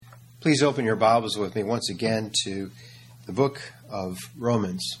Please open your Bibles with me once again to the book of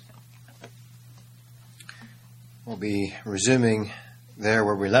Romans. We'll be resuming there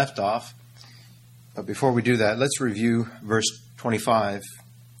where we left off. But before we do that, let's review verse 25.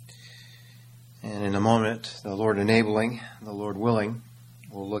 And in a moment, the Lord enabling, the Lord willing,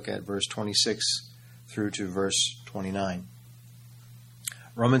 we'll look at verse 26 through to verse 29.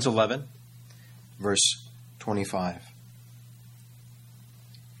 Romans 11, verse 25.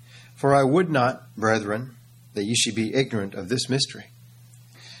 For I would not, brethren, that ye should be ignorant of this mystery,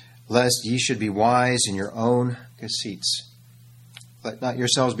 lest ye should be wise in your own conceits. Let not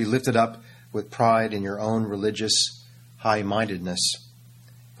yourselves be lifted up with pride in your own religious high-mindedness.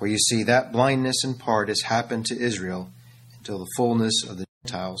 For you see that blindness in part has happened to Israel until the fullness of the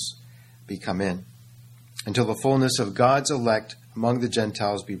Gentiles be come in, until the fullness of God's elect among the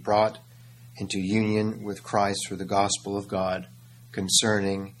Gentiles be brought into union with Christ through the gospel of God,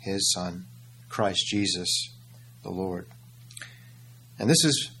 concerning his Son, Christ Jesus, the Lord. And this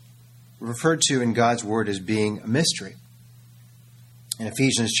is referred to in God's Word as being a mystery. In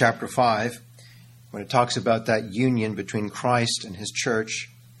Ephesians chapter 5, when it talks about that union between Christ and his church,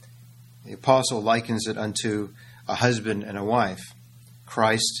 the apostle likens it unto a husband and a wife,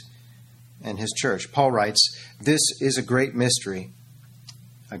 Christ and his church. Paul writes, "This is a great mystery,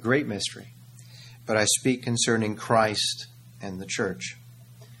 but I speak concerning Christ and the church."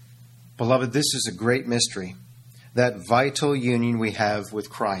 Beloved, this is a great mystery, that vital union we have with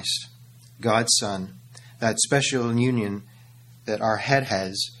Christ, God's Son, that special union that our head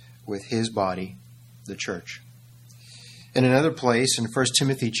has with his body, the church. In another place, in 1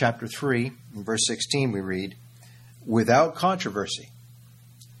 Timothy chapter 3, in verse 16, we read, without controversy,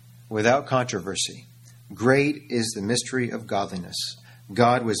 great is the mystery of godliness.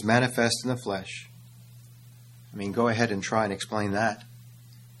 God was manifest in the flesh. Go ahead and try and explain that.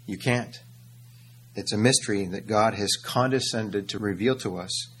 You can't. It's a mystery that God has condescended to reveal to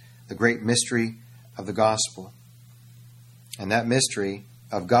us, the great mystery of the gospel. And that mystery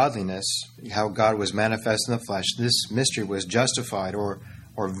of godliness, how God was manifest in the flesh, this mystery was justified or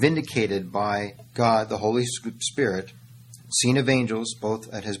vindicated by God, the Holy Spirit, seen of angels, both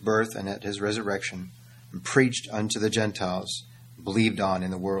at his birth and at his resurrection, and preached unto the Gentiles, believed on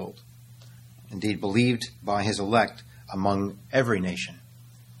in the world. Indeed, believed by his elect among every nation,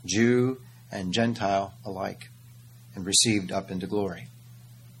 Jew and Gentile alike, and received up into glory.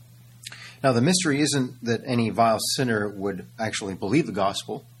 Now, the mystery isn't that any vile sinner would actually believe the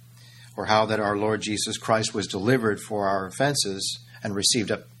gospel, or how that our Lord Jesus Christ was delivered for our offenses and received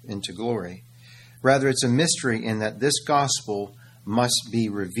up into glory. Rather, it's a mystery in that this gospel must be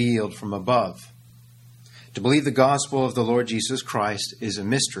revealed from above. To believe the gospel of the Lord Jesus Christ is a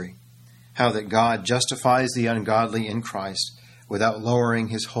mystery. How that God justifies the ungodly in Christ without lowering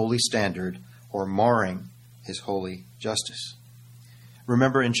his holy standard or marring his holy justice.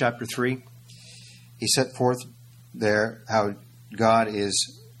 Remember in chapter 3, he set forth there how God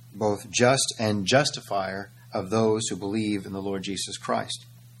is both just and justifier of those who believe in the Lord Jesus Christ.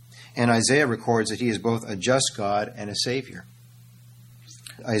 And Isaiah records that he is both a just God and a Savior.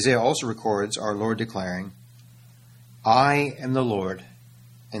 Isaiah also records our Lord declaring, I am the Lord,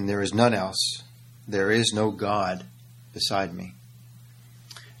 and there is none else. There is no God beside me.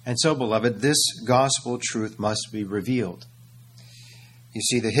 And so, beloved, this gospel truth must be revealed. You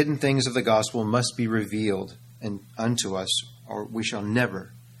see, the hidden things of the gospel must be revealed unto us, or we shall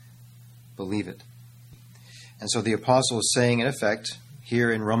never believe it. And so the apostle is saying, in effect,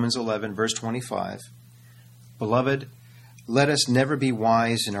 here in Romans 11, verse 25, beloved, let us never be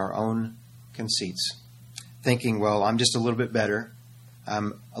wise in our own conceits, thinking, well, I'm just a little bit better.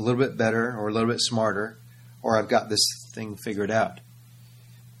 I'm a little bit better or a little bit smarter, or I've got this thing figured out.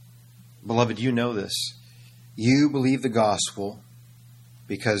 Beloved, you know this. You believe the gospel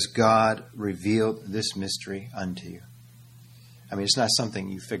because God revealed this mystery unto you. It's not something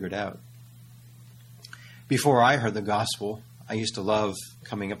you figured out. Before I heard the gospel, I used to love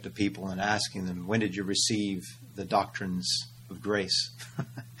coming up to people and asking them, when did you receive the doctrines of grace?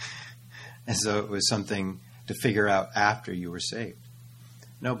 As though it was something to figure out after you were saved.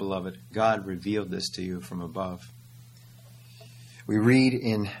 No, beloved, God revealed this to you from above. We read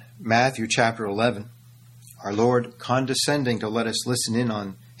in Matthew chapter 11, our Lord condescending to let us listen in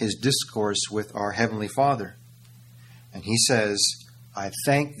on his discourse with our Heavenly Father. And he says, I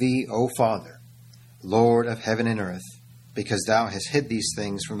thank thee, O Father, Lord of heaven and earth, because thou hast hid these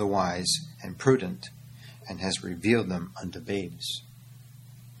things from the wise and prudent, and hast revealed them unto babes.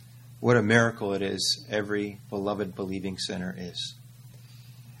 What a miracle it is every beloved believing sinner is.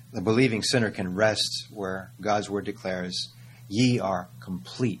 The believing sinner can rest where God's word declares, ye are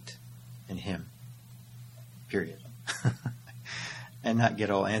complete in him. Period. And not get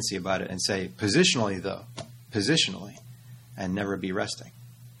all antsy about it and say, positionally, and never be resting.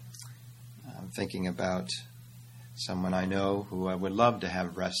 I'm thinking about someone I know who I would love to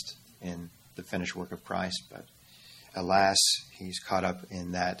have rest in the finished work of Christ, but alas, he's caught up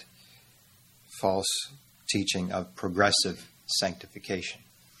in that false teaching of progressive sanctification.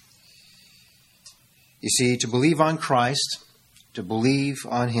 You see, to believe on Christ, to believe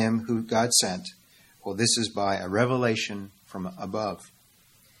on him who God sent, well, this is by a revelation from above.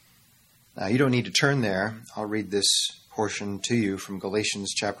 Now, you don't need to turn there. I'll read this portion to you from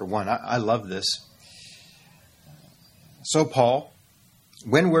Galatians chapter 1. I love this. So, Paul,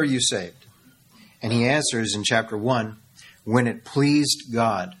 when were you saved? And he answers in chapter 1, when it pleased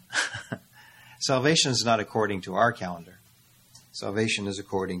God. Salvation is not according to our calendar. Salvation is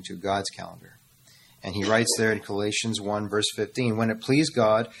according to God's calendar. And he writes there in Galatians 1, verse 15, when it pleased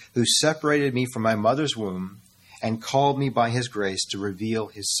God, who separated me from my mother's womb and called me by his grace to reveal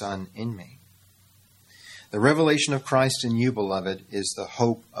his Son in me. The revelation of Christ in you, beloved, is the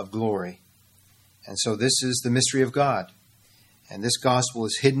hope of glory. And so this is the mystery of God. And this gospel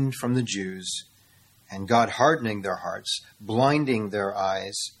is hidden from the Jews, and God hardening their hearts, blinding their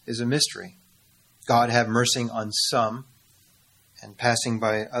eyes, is a mystery. God have mercy on some, and passing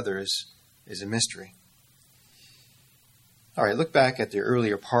by others is a mystery. All right, look back at the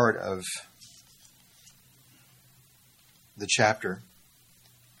earlier part of the chapter,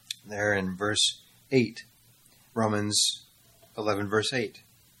 there in verse 8, Romans 11, verse 8.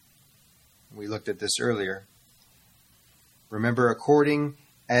 We looked at this earlier. Remember, according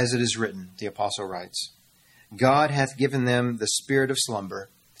as it is written, the apostle writes, God hath given them the spirit of slumber,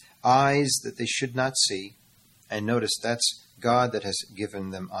 eyes that they should not see. And notice that's God that has given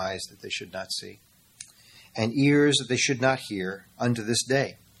them eyes that they should not see, and ears that they should not hear unto this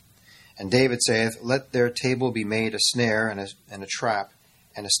day. And David saith, let their table be made a snare and a trap,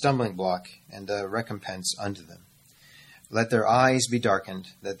 and a stumbling block, and a recompense unto them. Let their eyes be darkened,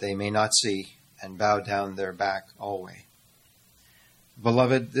 that they may not see, and bow down their back alway.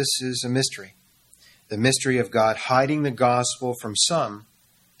 Beloved, this is a mystery. The mystery of God hiding the gospel from some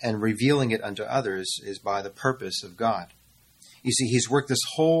and revealing it unto others is by the purpose of God. You see, he's worked this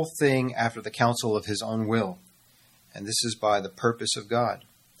whole thing after the counsel of his own will, and this is by the purpose of God.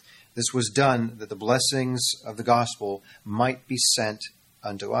 This was done that the blessings of the gospel might be sent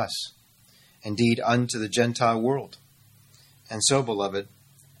unto us, indeed unto the Gentile world. And so, beloved,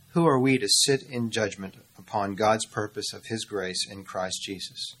 who are we to sit in judgment upon God's purpose of his grace in Christ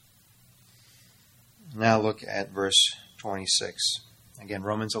Jesus? Now look at verse 26. Again,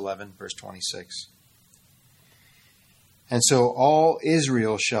 Romans 11, verse 26. And so all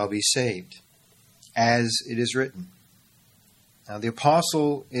Israel shall be saved, as it is written. Now the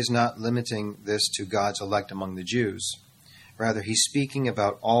apostle is not limiting this to God's elect among the Jews. Rather, he's speaking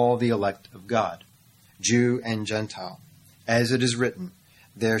about all the elect of God, Jew and Gentile. As it is written,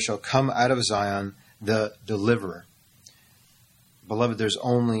 there shall come out of Zion the deliverer. Beloved, there's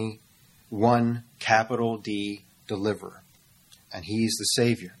only one capital D deliverer, and he's the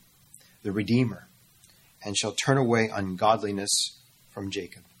Savior, the Redeemer, and shall turn away ungodliness from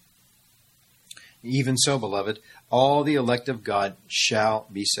Jacob. Even so, beloved, all the elect of God shall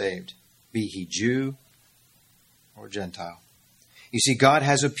be saved, be he Jew or Gentile. You see, God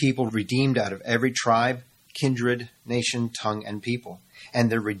has a people redeemed out of every tribe, kindred, nation, tongue, and people, and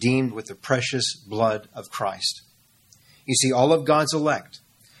they're redeemed with the precious blood of Christ. You see, all of God's elect,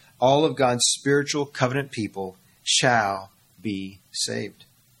 all of God's spiritual covenant people shall be saved.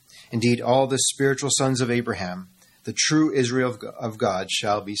 Indeed, all the spiritual sons of Abraham, the true Israel of God,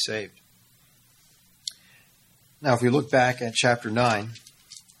 shall be saved. Now, if we look back at chapter 9,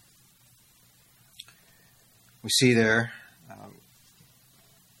 we see there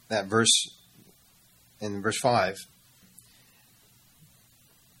that verse in verse 5.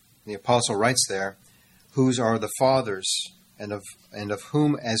 The apostle writes there, whose are the fathers, and of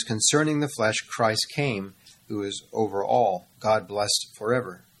whom as concerning the flesh Christ came, who is over all, God blessed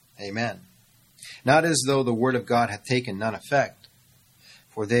forever. Amen. Not as though the word of God hath taken none effect,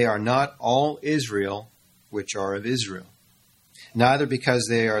 for they are not all Israel which are of Israel. Neither because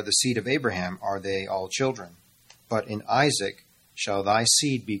they are the seed of Abraham are they all children, but in Isaac shall thy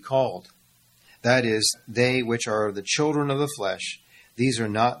seed be called. That is, they which are the children of the flesh, these are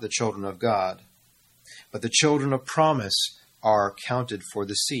not the children of God, but the children of promise are counted for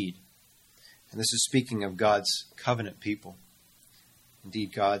the seed. And this is speaking of God's covenant people.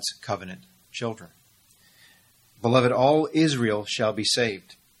 Indeed, God's covenant children. Beloved, all Israel shall be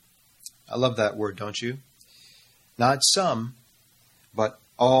saved. I love that word, don't you? Not some, but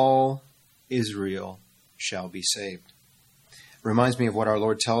all Israel shall be saved. Reminds me of what our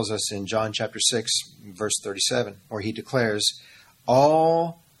Lord tells us in John chapter 6, verse 37, where he declares,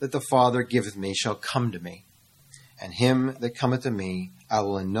 all that the Father giveth me shall come to me, and him that cometh to me I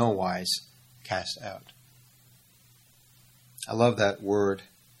will in no wise cast out. I love that word.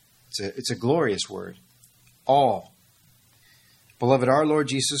 It's a glorious word. All. Beloved, our Lord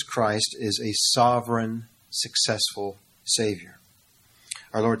Jesus Christ is a sovereign, successful Savior.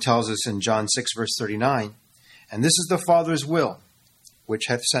 Our Lord tells us in John 6, verse 39, and this is the Father's will, which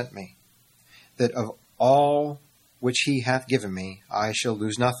hath sent me, that of all which he hath given me, I shall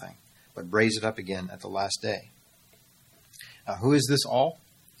lose nothing, but raise it up again at the last day. Now, who is this all?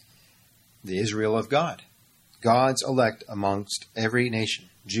 The Israel of God, God's elect amongst every nation,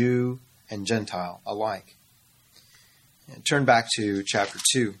 Jew and Gentile alike. And turn back to chapter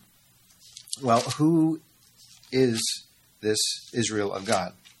 2. Well, who is this Israel of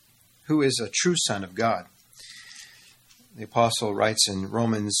God? Who is a true son of God? The apostle writes in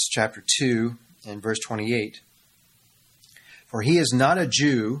Romans chapter 2 and verse 28, for he is not a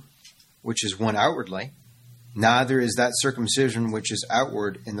Jew, which is one outwardly, neither is that circumcision which is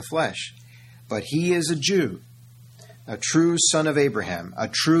outward in the flesh, but he is a Jew, a true son of Abraham, a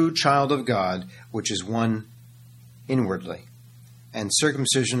true child of God, which is one inwardly, and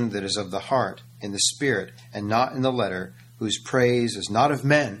circumcision that is of the heart, in the spirit, and not in the letter, whose praise is not of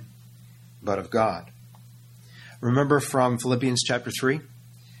men, but of God. Remember from Philippians chapter 3,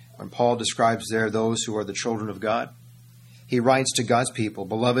 when Paul describes there those who are the children of God? He writes to God's people,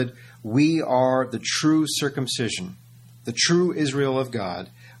 beloved, we are the true circumcision, the true Israel of God,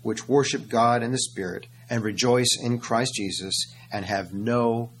 which worship God in the Spirit, and rejoice in Christ Jesus, and have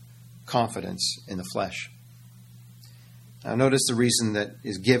no confidence in the flesh. Now notice the reason that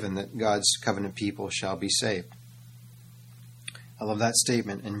is given that God's covenant people shall be saved. I love that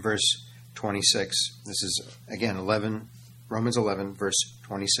statement in verse 26. This is, again, Romans 11, verse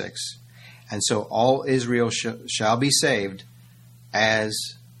 26. And so all Israel shall be saved, as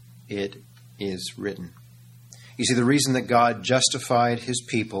it is written. You see, the reason that God justified his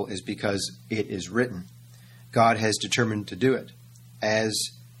people is because it is written. God has determined to do it, as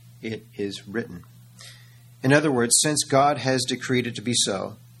it is written. In other words, since God has decreed it to be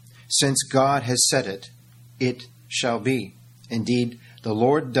so, since God has said it, it shall be. Indeed, the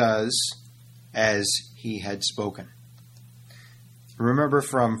Lord does as he had spoken. Remember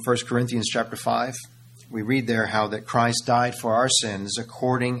from 1 Corinthians chapter 5, we read there how that Christ died for our sins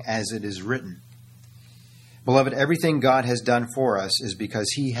according as it is written. Beloved, everything God has done for us is because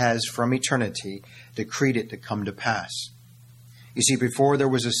he has from eternity decreed it to come to pass. You see, before there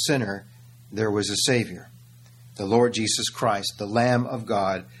was a sinner, there was a Savior, the Lord Jesus Christ, the Lamb of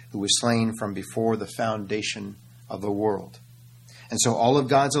God, who was slain from before the foundation of the world. And so all of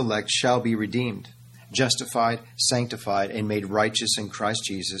God's elect shall be redeemed, justified, sanctified, and made righteous in Christ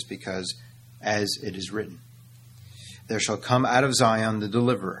Jesus, because as it is written, there shall come out of Zion the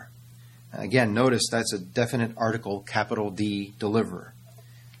deliverer. Again, notice that's a definite article, capital D, deliverer.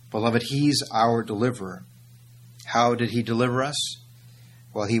 Beloved, he's our deliverer. How did he deliver us?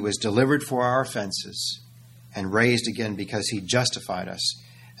 Well, he was delivered for our offenses and raised again because he justified us.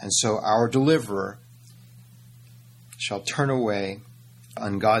 And so our deliverer shall turn away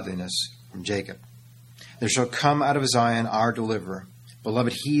ungodliness from Jacob. There shall come out of Zion our deliverer.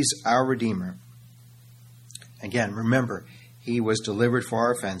 Beloved, he's our redeemer. Again, remember, he was delivered for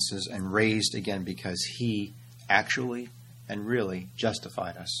our offenses and raised again because he actually and really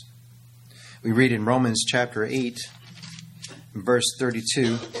justified us. We read in Romans chapter 8, verse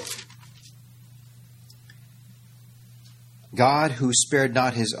 32, God, who spared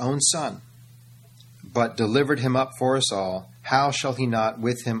not his own son, but delivered him up for us all, how shall he not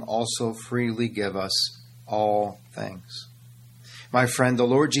with him also freely give us all things? My friend, the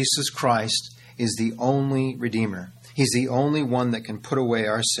Lord Jesus Christ is the only Redeemer. He's the only one that can put away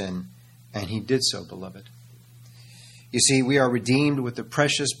our sin, and he did so, beloved. You see, we are redeemed with the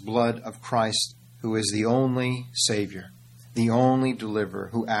precious blood of Christ, who is the only Savior, the only deliverer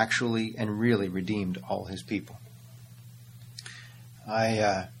who actually and really redeemed all his people.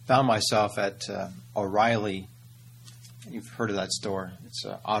 I found myself at O'Reilly. You've heard of that store. It's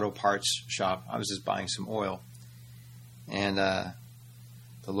an auto parts shop. I was just buying some oil. And the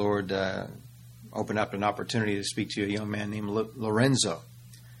Lord opened up an opportunity to speak to a young man named Lorenzo.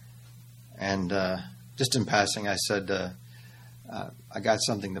 And just in passing, I said, I got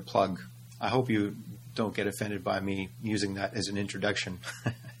something to plug. I hope you don't get offended by me using that as an introduction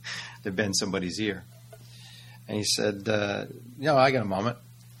to bend somebody's ear. And he said, I got a moment.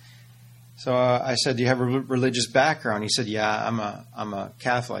 So I said, "Do you have a religious background?" He said, "Yeah, I'm a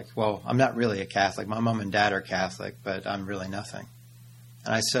Catholic." Well, I'm not really a Catholic. My mom and dad are Catholic, but I'm really nothing.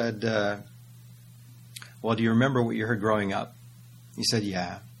 And I said, "Well, do you remember what you heard growing up?" He said,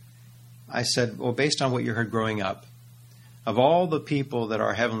 "Yeah." I said, "Well, based on what you heard growing up, of all the people that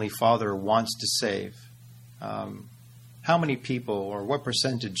our Heavenly Father wants to save, how many people or what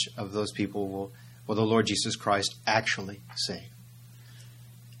percentage of those people will the Lord Jesus Christ actually save?"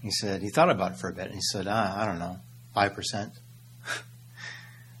 He said, he thought about it for a bit, and he said, I don't know, 5%.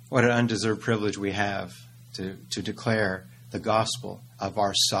 What an undeserved privilege we have to declare the gospel of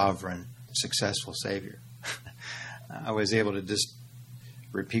our sovereign, successful Savior. I was able to just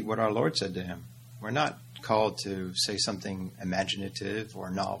repeat what our Lord said to him. We're not called to say something imaginative or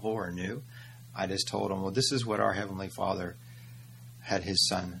novel or new. I just told him, well, this is what our Heavenly Father had his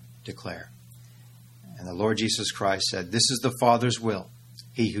Son declare. And the Lord Jesus Christ said, "This is the Father's will,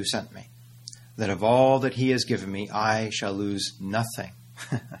 he who sent me, that of all that he has given me, I shall lose nothing,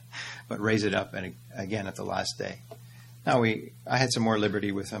 but raise it up and again at the last day." Now, I had some more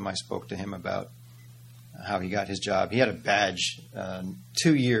liberty with him. I spoke to him about how he got his job. He had a badge.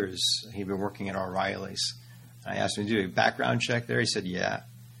 2 years he'd been working at O'Reilly's. I asked him to do a background check there. He said, "Yeah."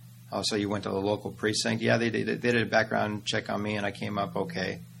 "Oh, so you went to the local precinct?" "Yeah, they did a background check on me, and I came up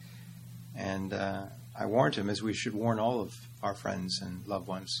okay." And I warned him, as we should warn all of our friends and loved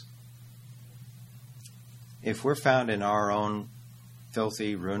ones. If we're found in our own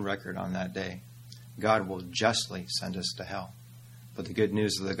filthy, ruined record on that day, God will justly send us to hell. But the good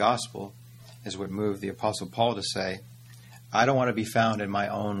news of the gospel is what moved the Apostle Paul to say, "I don't want to be found in my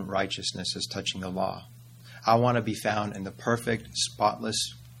own righteousness as touching the law. I want to be found in the perfect,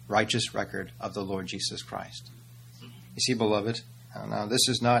 spotless, righteous record of the Lord Jesus Christ." You see, beloved, now this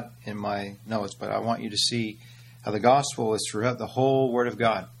is not in my notes, but I want you to see how the gospel is throughout the whole Word of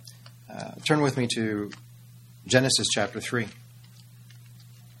God. Turn with me to Genesis chapter 3.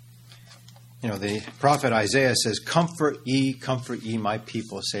 The prophet Isaiah says, comfort ye, my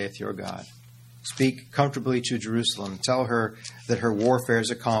people, saith your God. Speak comfortably to Jerusalem. Tell her that her warfare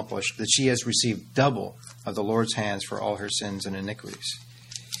is accomplished, that she has received double of the Lord's hands for all her sins and iniquities."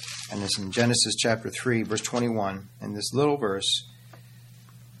 And it's in Genesis chapter 3, verse 21, in this little verse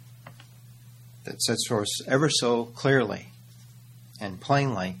that sets for us ever so clearly and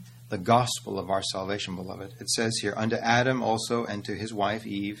plainly the gospel of our salvation, beloved. It says here, "Unto Adam also and to his wife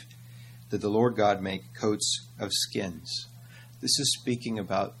Eve did the Lord God make coats of skins." This is speaking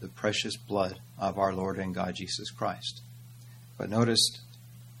about the precious blood of our Lord and God Jesus Christ. But notice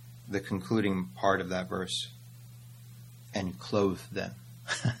the concluding part of that verse, "and clothed them."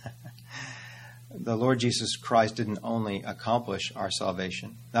 The Lord Jesus Christ didn't only accomplish our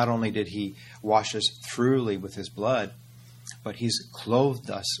salvation. Not only did he wash us thoroughly with his blood, but he's clothed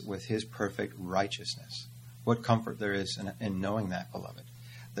us with his perfect righteousness. What comfort there is in knowing that, beloved.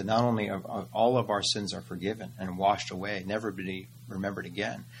 That not only are all of our sins are forgiven and washed away, never to be remembered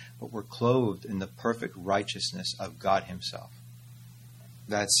again, but we're clothed in the perfect righteousness of God himself.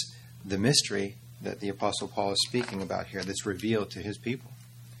 That's the mystery that the Apostle Paul is speaking about here, that's revealed to his people.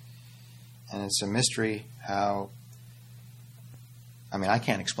 And it's a mystery how, I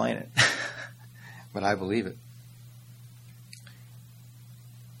can't explain it, but I believe it.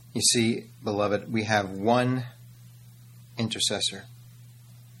 You see, beloved, we have one intercessor,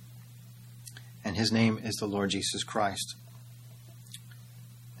 and his name is the Lord Jesus Christ.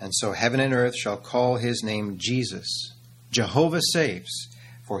 And so heaven and earth shall call his name Jesus. Jehovah saves,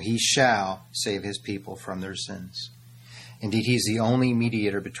 for he shall save his people from their sins. Indeed, he's the only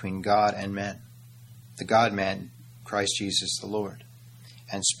mediator between God and men, the God-man, Christ Jesus the Lord.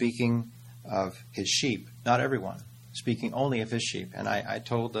 And speaking of his sheep, not everyone, speaking only of his sheep. And I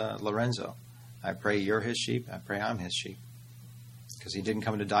told Lorenzo, I pray you're his sheep, I pray I'm his sheep, because he didn't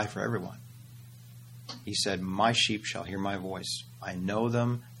come to die for everyone. He said, "My sheep shall hear my voice. I know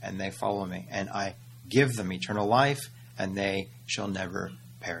them, and they follow me. And I give them eternal life, and they shall never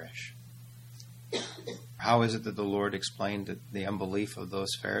perish." How is it that the Lord explained the unbelief of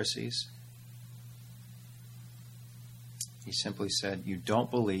those Pharisees? He simply said, "You don't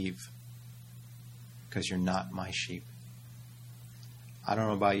believe because you're not my sheep." I don't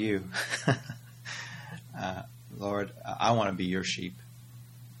know about you. Lord, I want to be your sheep.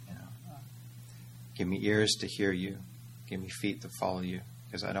 Give me ears to hear you. Give me feet to follow you,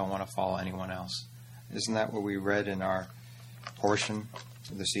 because I don't want to follow anyone else. Isn't that what we read in our portion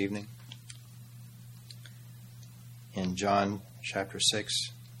this evening? In John chapter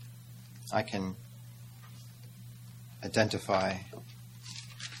 6, I can identify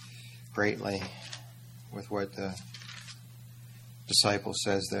greatly with what the disciple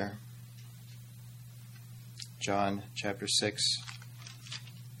says there. John chapter 6.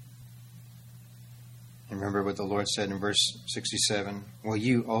 And remember what the Lord said in verse 67, "Will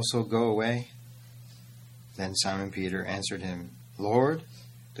you also go away?" Then Simon Peter answered him, "Lord,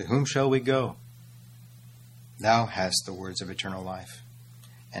 to whom shall we go? Thou hast the words of eternal life,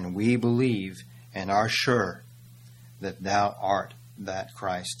 and we believe and are sure that thou art that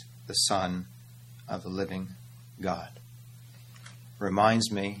Christ, the Son of the living God." Reminds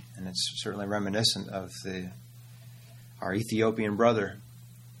me, and it's certainly reminiscent of our Ethiopian brother.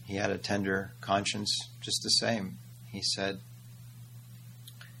 He had a tender conscience just the same. He said,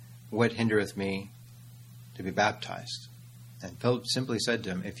 "What hindereth me to be baptized?" And Philip simply said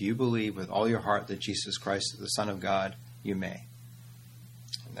to him, "If you believe with all your heart that Jesus Christ is the Son of God, you may."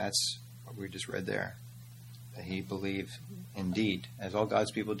 And that's what we just read there. That he believed indeed, as all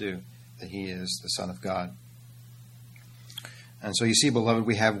God's people do, that he is the Son of God. And so you see, beloved,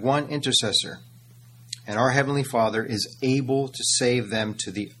 we have one intercessor, and our Heavenly Father is able to save them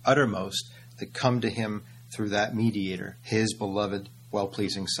to the uttermost that come to him through that mediator, his beloved,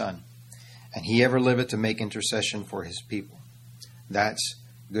 well-pleasing Son. And he ever liveth to make intercession for his people. That's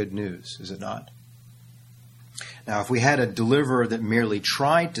good news, is it not? Now, if we had a deliverer that merely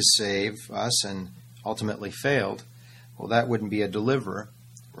tried to save us and ultimately failed, well, that wouldn't be a deliverer.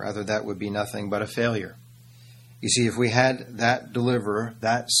 Rather, that would be nothing but a failure. You see, if we had that deliverer,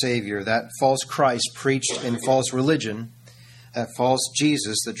 that Savior, that false Christ preached in false religion, that false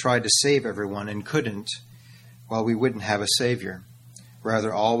Jesus that tried to save everyone and couldn't, well, we wouldn't have a Savior.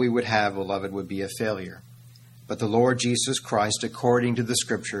 Rather, all we would have, beloved, would be a failure. But the Lord Jesus Christ, according to the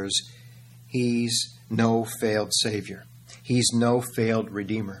Scriptures, he's no failed Savior. He's no failed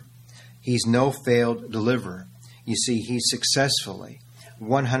Redeemer. He's no failed deliverer. You see, he successfully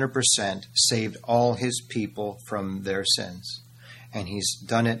 100% saved all his people from their sins. And he's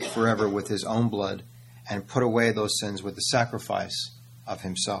done it forever with his own blood and put away those sins with the sacrifice of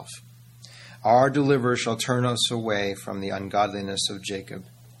himself. Our deliverer shall turn us away from the ungodliness of Jacob.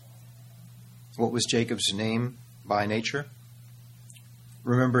 What was Jacob's name by nature?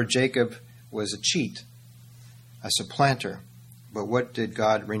 Remember, Jacob was a cheat, a supplanter. But what did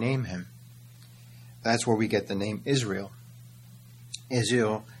God rename him? That's where we get the name Israel.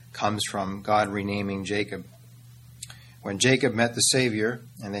 Israel comes from God renaming Jacob. When Jacob met the Savior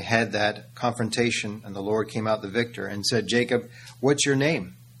and they had that confrontation and the Lord came out the victor and said, "Jacob, what's your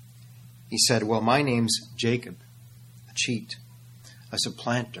name?" He said, "Well, my name's Jacob, a cheat, a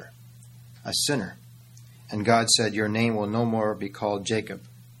supplanter, a sinner." And God said, "Your name will no more be called Jacob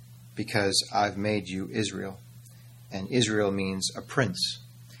because I've made you Israel." And Israel means a prince.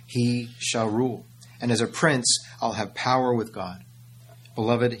 He shall rule. And as a prince, I'll have power with God.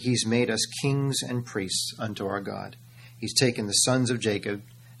 Beloved, he's made us kings and priests unto our God. He's taken the sons of Jacob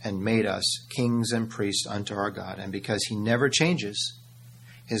and made us kings and priests unto our God. And because he never changes,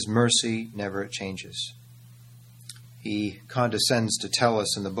 his mercy never changes. He condescends to tell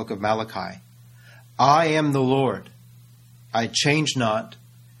us in the book of Malachi, "I am the Lord, I change not,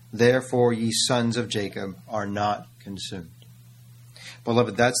 therefore ye sons of Jacob are not consumed."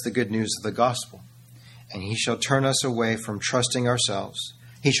 Beloved, that's the good news of the gospel. And he shall turn us away from trusting ourselves.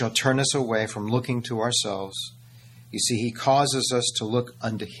 He shall turn us away from looking to ourselves. You see, he causes us to look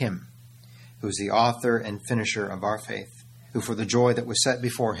unto him, who is the author and finisher of our faith, who for the joy that was set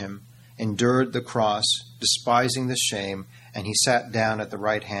before him endured the cross, despising the shame, and he sat down at the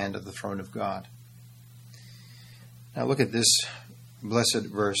right hand of the throne of God. Now look at this blessed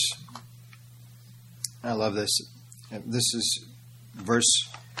verse. I love this. This is verse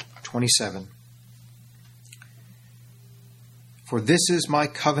 27. "For this is my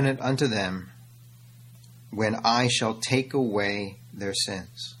covenant unto them, when I shall take away their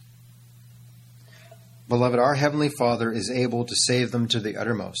sins." Beloved, our Heavenly Father is able to save them to the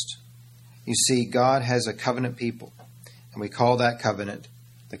uttermost. You see, God has a covenant people, and we call that covenant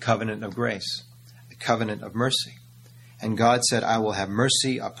the covenant of grace, the covenant of mercy. And God said, "I will have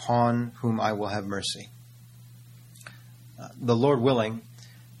mercy upon whom I will have mercy." The Lord willing,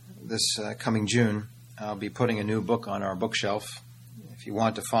 this coming June, I'll be putting a new book on our bookshelf. If you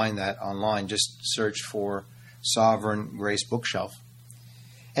want to find that online, just search for Sovereign Grace Bookshelf.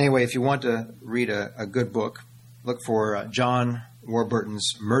 Anyway, if you want to read a good book, look for John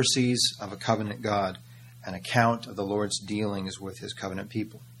Warburton's Mercies of a Covenant God, an account of the Lord's dealings with his covenant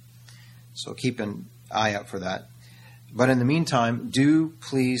people. So keep an eye out for that. But in the meantime, do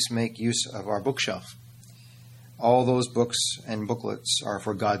please make use of our bookshelf. All those books and booklets are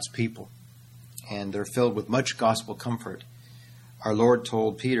for God's people, and they're filled with much gospel comfort. Our Lord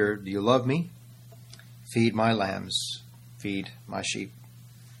told Peter, "Do you love me? Feed my lambs, feed my sheep."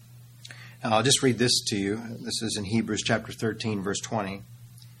 Now, I'll just read this to you. This is in Hebrews chapter 13, verse 20.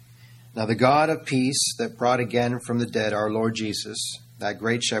 Now the God of peace that brought again from the dead our Lord Jesus, that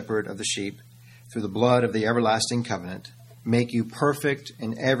great shepherd of the sheep, through the blood of the everlasting covenant, make you perfect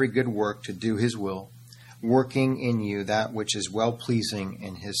in every good work to do his will, working in you that which is well-pleasing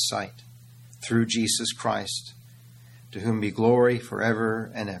in his sight, through Jesus Christ, to whom be glory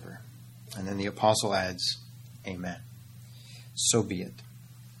forever and ever. And then the apostle adds, Amen. So be it.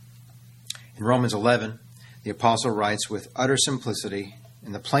 In Romans 11, the apostle writes with utter simplicity,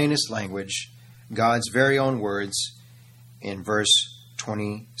 in the plainest language, God's very own words in verse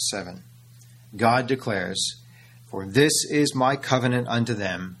 27. God declares, For this is my covenant unto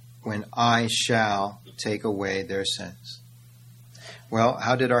them, when I shall take away their sins. Well,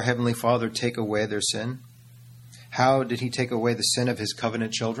 how did our Heavenly Father take away their sin? How did he take away the sin of his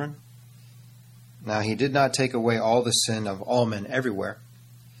covenant children? Now, he did not take away all the sin of all men everywhere.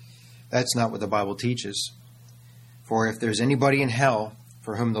 That's not what the Bible teaches. For if there's anybody in hell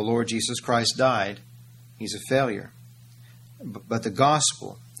for whom the Lord Jesus Christ died, he's a failure. But the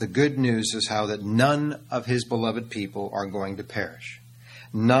gospel, the good news, is how that none of his beloved people are going to perish.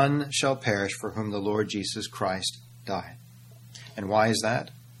 None shall perish for whom the Lord Jesus Christ died. And why is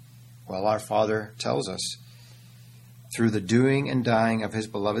that? Well, our Father tells us, through the doing and dying of his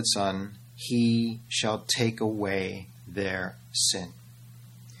beloved Son, he shall take away their sin.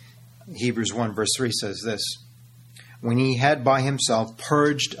 Hebrews 1 verse 3 says this, When he had by himself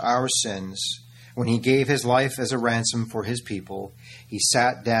purged our sins, when he gave his life as a ransom for his people, he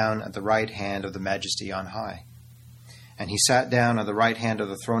sat down at the right hand of the Majesty on high. And he sat down at the right hand of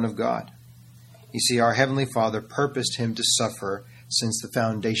the throne of God. You see, our Heavenly Father purposed him to suffer since the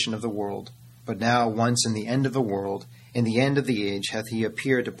foundation of the world. But now, once in the end of the world, in the end of the age, hath he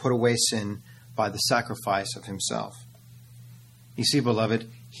appeared to put away sin by the sacrifice of himself. You see, beloved,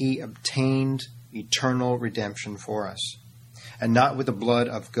 he obtained eternal redemption for us. And not with the blood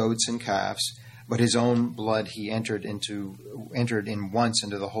of goats and calves, but his own blood he entered in once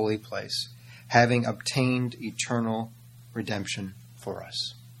into the holy place, having obtained eternal redemption for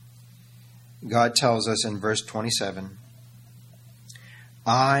us. God tells us in verse 27,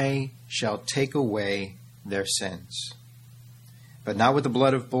 I shall take away their sins. But not with the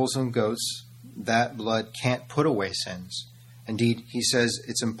blood of bulls and goats. That blood can't put away sins. Indeed, he says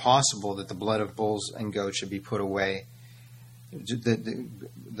it's impossible that the blood of bulls and goats should be put away,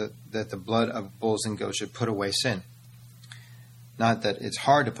 that the blood of bulls and goats should put away sin. Not that it's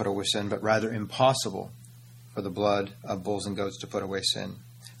hard to put away sin, but rather impossible for the blood of bulls and goats to put away sin.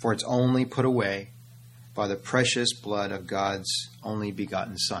 For it's only put away by the precious blood of God's only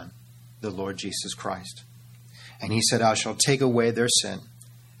begotten Son, the Lord Jesus Christ. And he said, I shall take away their sin.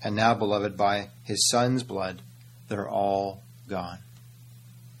 And now, beloved, by his Son's blood, they're all gone.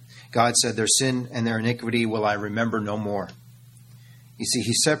 God said, their sin and their iniquity will I remember no more. You see,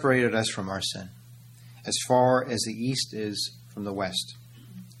 he separated us from our sin, as far as the east is from the west.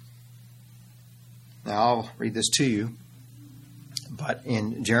 Now, I'll read this to you. But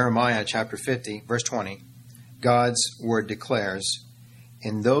in Jeremiah chapter 50, verse 20, God's word declares,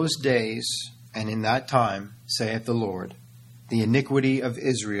 In those days and in that time, saith the Lord, the iniquity of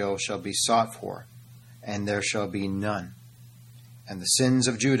Israel shall be sought for, and there shall be none. And the sins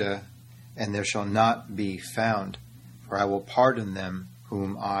of Judah, and there shall not be found, for I will pardon them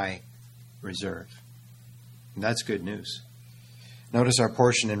whom I reserve. And that's good news. Notice our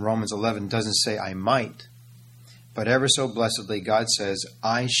portion in Romans 11 doesn't say I might, but ever so blessedly God says,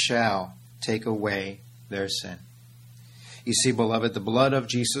 I shall take away their sin. You see, beloved, the blood of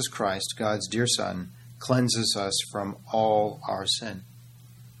Jesus Christ, God's dear Son, cleanses us from all our sin.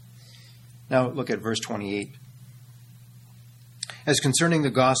 Now look at verse 28. As concerning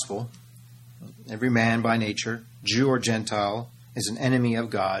the gospel, every man by nature, Jew or Gentile, is an enemy of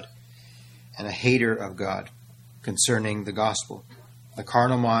God and a hater of God concerning the gospel. The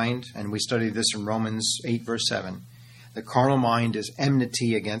carnal mind, and we studied this in Romans 8, verse 7, the carnal mind is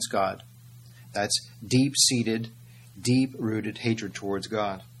enmity against God. That's deep-seated, deep-rooted hatred towards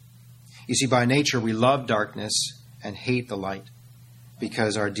God. You see, by nature we love darkness and hate the light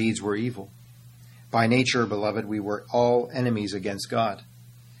because our deeds were evil. By nature, beloved, we were all enemies against God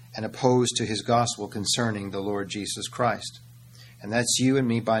and opposed to his gospel concerning the Lord Jesus Christ. And that's you and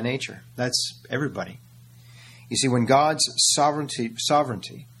me by nature. That's everybody. You see, when God's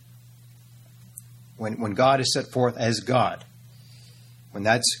sovereignty, when God is set forth as God, when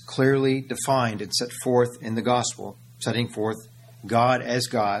that's clearly defined and set forth in the gospel, setting forth God as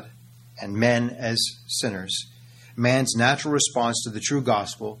God and men as sinners, man's natural response to the true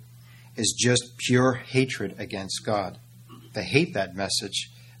gospel is just pure hatred against God. They hate that message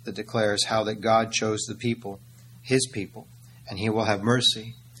that declares how that God chose the people, his people, and he will have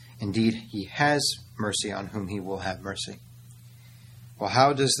mercy. Indeed, he has mercy on whom he will have mercy. Well,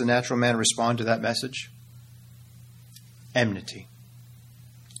 how does the natural man respond to that message? Enmity.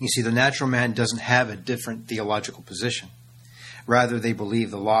 You see, the natural man doesn't have a different theological position. Rather, they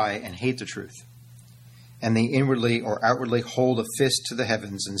believe the lie and hate the truth. And they inwardly or outwardly hold a fist to the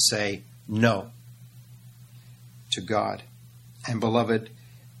heavens and say no to God. And beloved,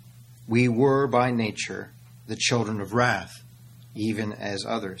 we were by nature the children of wrath, even as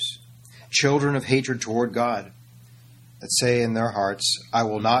others. Children of hatred toward God, that say in their hearts, I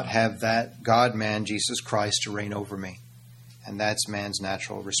will not have that God-man, Jesus Christ, to reign over me. And that's man's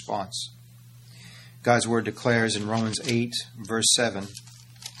natural response. God's word declares in Romans 8, verse 7,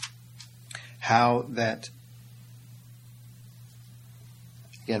 how that,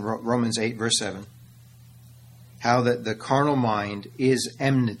 again, Romans 8, verse 7, how that the carnal mind is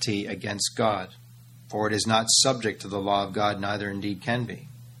enmity against God, for it is not subject to the law of God, neither indeed can be.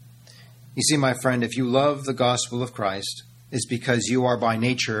 You see, my friend, if you love the gospel of Christ, it's because you are by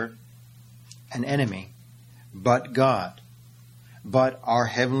nature an enemy, but God. But our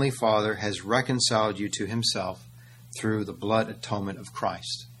Heavenly Father has reconciled you to himself through the blood atonement of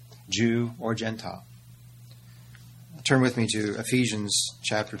Christ, Jew or Gentile. Turn with me to Ephesians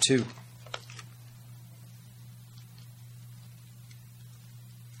chapter 2.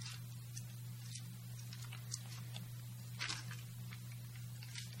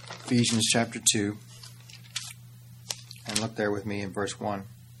 Ephesians chapter 2, and look there with me in verse 1.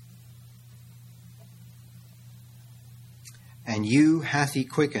 And you hath he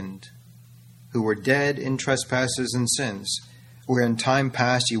quickened, who were dead in trespasses and sins, where in time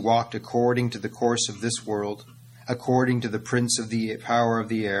past ye walked according to the course of this world, according to the prince of the power of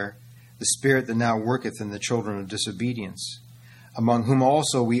the air, the spirit that now worketh in the children of disobedience, among whom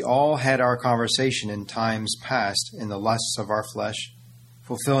also we all had our conversation in times past in the lusts of our flesh,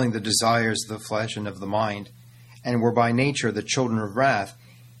 fulfilling the desires of the flesh and of the mind, and were by nature the children of wrath,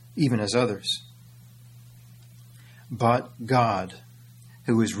 even as others. But God,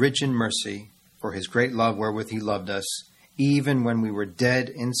 who is rich in mercy, for his great love wherewith he loved us, even when we were dead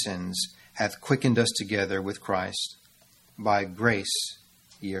in sins, hath quickened us together with Christ. By grace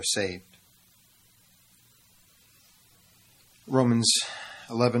ye are saved. Romans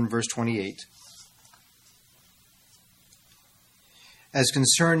 11, verse 28. As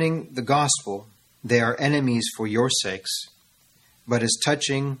concerning the gospel, they are enemies for your sakes, but as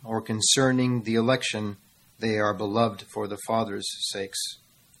touching or concerning the election, they are beloved for the Father's sakes,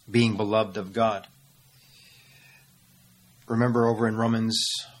 being beloved of God. Remember over in Romans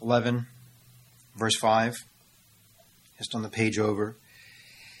 11, verse 5, just on the page over.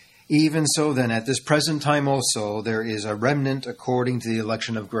 Even so then, at this present time also, there is a remnant according to the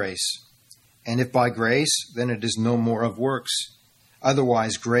election of grace. And if by grace, then it is no more of works.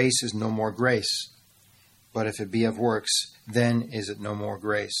 Otherwise, grace is no more grace. But if it be of works, then is it no more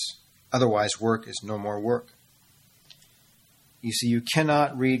grace. Otherwise, work is no more work. You see, you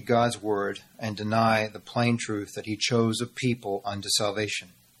cannot read God's word and deny the plain truth that he chose a people unto salvation.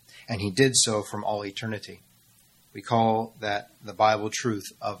 And he did so from all eternity. We call that the Bible truth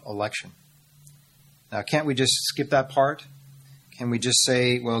of election. Now, can't we just skip that part? Can we just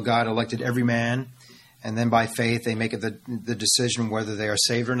say, well, God elected every man, and then by faith they make the decision whether they are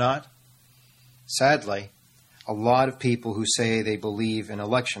saved or not? Sadly, a lot of people who say they believe in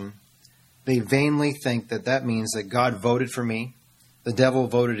election, they vainly think that that means that God voted for me, the devil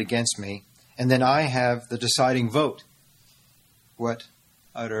voted against me, and then I have the deciding vote. What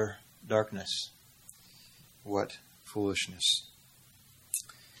utter darkness. What foolishness.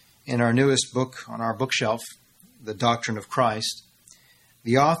 In our newest book on our bookshelf, The Doctrine of Christ,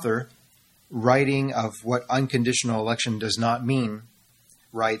 the author, writing of what unconditional election does not mean,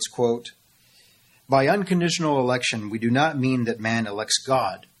 writes, quote, by unconditional election, we do not mean that man elects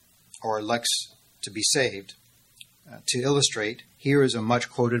God or elects to be saved. To illustrate, here is a much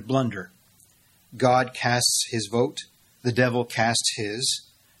quoted blunder. God casts his vote, the devil casts his.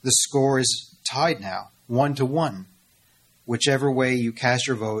 The score is tied now, 1-1. Whichever way you cast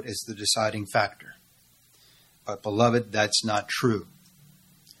your vote is the deciding factor. But beloved, that's not true.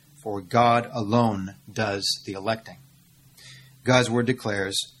 For God alone does the electing. God's word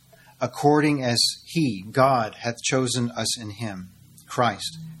declares, according as he, God, hath chosen us in him,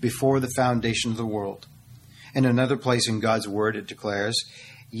 Christ, before the foundation of the world. In another place in God's word it declares,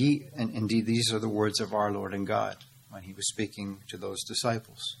 ye, and indeed these are the words of our Lord and God, when he was speaking to those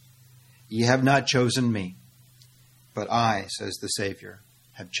disciples. Ye have not chosen me, but I, says the Savior,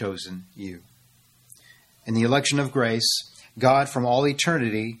 have chosen you. In the election of grace, God from all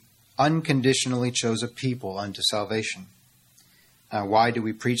eternity unconditionally chose a people unto salvation. Now, why do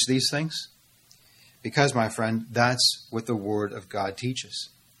we preach these things? Because, my friend, that's what the Word of God teaches.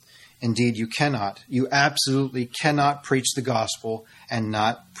 Indeed, you absolutely cannot preach the gospel and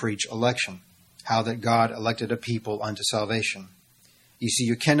not preach election, how that God elected a people unto salvation. You see,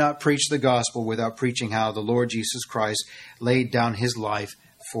 you cannot preach the gospel without preaching how the Lord Jesus Christ laid down his life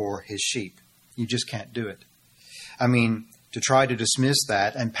for his sheep. You just can't do it. I mean, to try to dismiss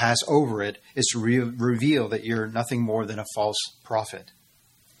that and pass over it is to reveal that you're nothing more than a false prophet.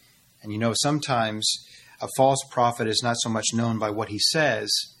 And you know, sometimes a false prophet is not so much known by what he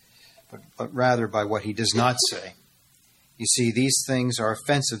says, but rather by what he does not say. You see, these things are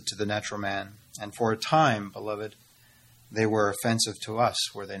offensive to the natural man. And for a time, beloved, they were offensive to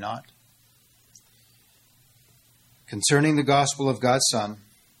us, were they not? Concerning the gospel of God's Son,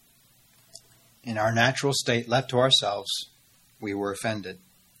 in our natural state left to ourselves, we were offended.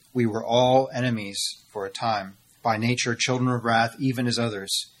 We were all enemies for a time, by nature children of wrath, even as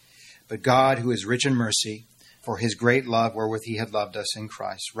others. But God, who is rich in mercy, for his great love wherewith he had loved us in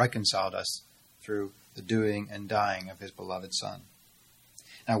Christ, reconciled us through the doing and dying of his beloved Son.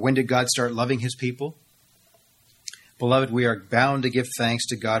 Now, when did God start loving his people? Beloved, we are bound to give thanks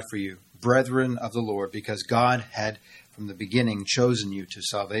to God for you, brethren of the Lord, because God had from the beginning chosen you to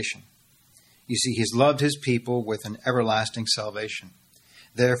salvation. You see, he's loved his people with an everlasting salvation.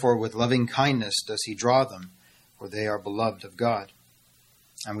 Therefore, with loving kindness does he draw them, for they are beloved of God.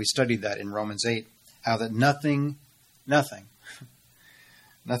 And we studied that in Romans 8, how that nothing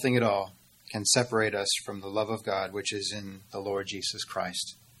at all can separate us from the love of God, which is in the Lord Jesus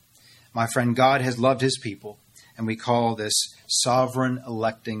Christ. My friend, God has loved his people, and we call this sovereign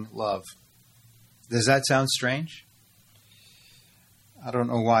electing love. Does that sound strange? I don't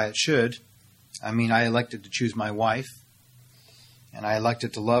know why it should. I mean, I elected to choose my wife, and I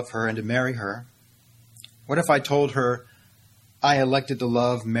elected to love her and to marry her. What if I told her I elected to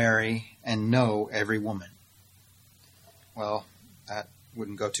love, marry, and know every woman? Well, that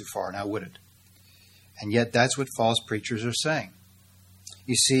wouldn't go too far now, would it? And yet that's what false preachers are saying.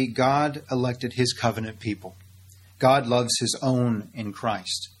 You see, God elected his covenant people. God loves his own in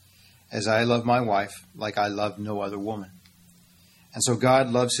Christ, as I love my wife like I love no other woman. And so God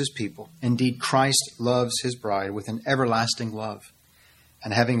loves his people. Indeed, Christ loves his bride with an everlasting love.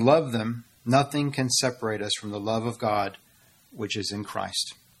 And having loved them, nothing can separate us from the love of God, which is in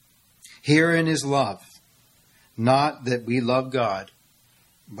Christ. Herein is love, not that we love God,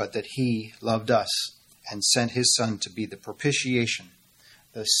 but that he loved us and sent his Son to be the propitiation,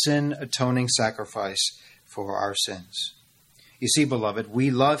 the sin-atoning sacrifice for our sins. You see, beloved,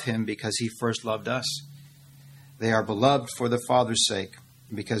 we love him because he first loved us. They are beloved for the Father's sake,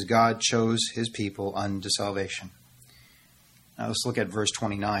 because God chose his people unto salvation. Now let's look at verse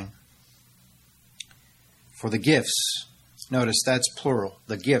 29. For the gifts, notice that's plural,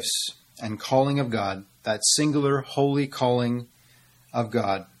 the gifts and calling of God, that singular holy calling of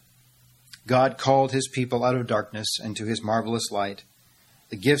God. God called his people out of darkness into his marvelous light.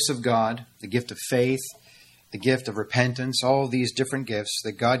 The gifts of God, the gift of faith, the gift of repentance, all these different gifts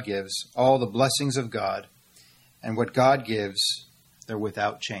that God gives, all the blessings of God, and what God gives, they're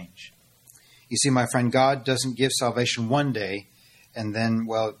without change. You see, my friend, God doesn't give salvation one day and then,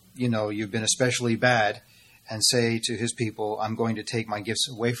 well, you know, you've been especially bad, and say to his people, I'm going to take my gifts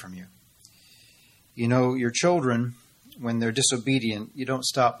away from you. You know, your children, when they're disobedient, you don't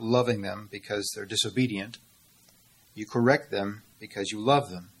stop loving them because they're disobedient. You correct them because you love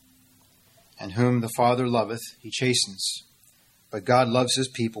them. And whom the Father loveth, he chastens. But God loves his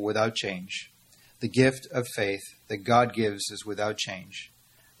people without change. The gift of faith that God gives is without change.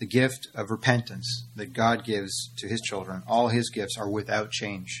 The gift of repentance that God gives to his children, all his gifts are without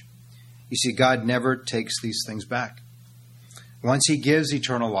change. You see, God never takes these things back. Once he gives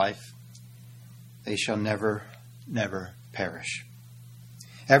eternal life, they shall never, never perish.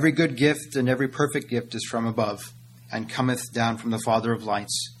 Every good gift and every perfect gift is from above, and cometh down from the Father of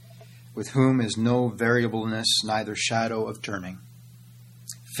lights, with whom is no variableness, neither shadow of turning.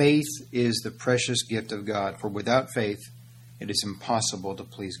 Faith is the precious gift of God, for without faith it is impossible to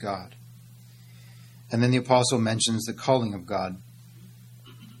please God. And then the apostle mentions the calling of God.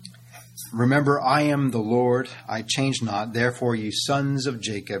 Remember, I am the Lord, I change not, therefore ye sons of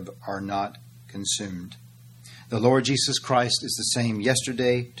Jacob are not consumed. The Lord Jesus Christ is the same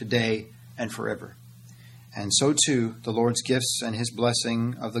yesterday, today, and forever. And so too, the Lord's gifts and his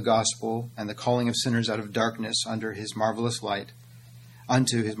blessing of the gospel and the calling of sinners out of darkness unto his marvelous light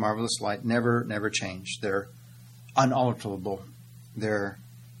never, never change. They're unalterable. They're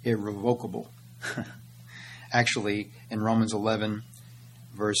irrevocable. Actually, in Romans 11,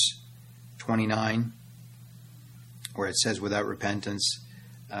 verse 29, where it says without repentance.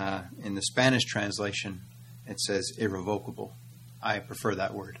 In the Spanish translation, it says irrevocable. I prefer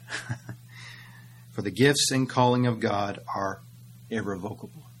that word. For the gifts and calling of God are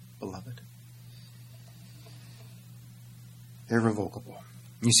irrevocable, beloved. Irrevocable.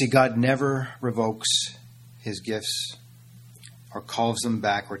 You see, God never revokes his gifts or calls them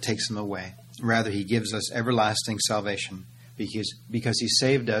back or takes them away. Rather, he gives us everlasting salvation because he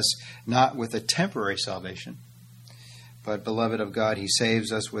saved us not with a temporary salvation, but, beloved of God, he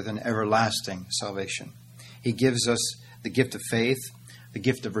saves us with an everlasting salvation. He gives us the gift of faith, the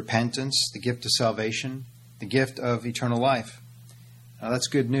gift of repentance, the gift of salvation, the gift of eternal life. Now, that's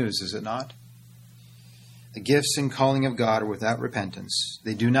good news, is it not? The gifts and calling of God are without repentance.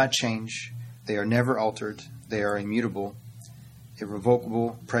 They do not change. They are never altered. They are immutable,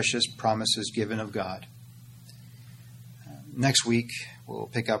 irrevocable, precious promises given of God. Next week, we'll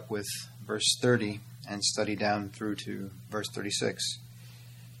pick up with verse 30 and study down through to verse 36.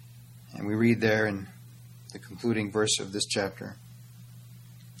 And we read there in the concluding verse of this chapter,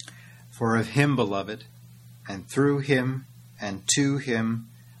 "For of him, beloved, and through him and to him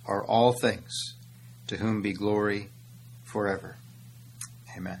are all things, to whom be glory forever."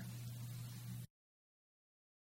 Amen.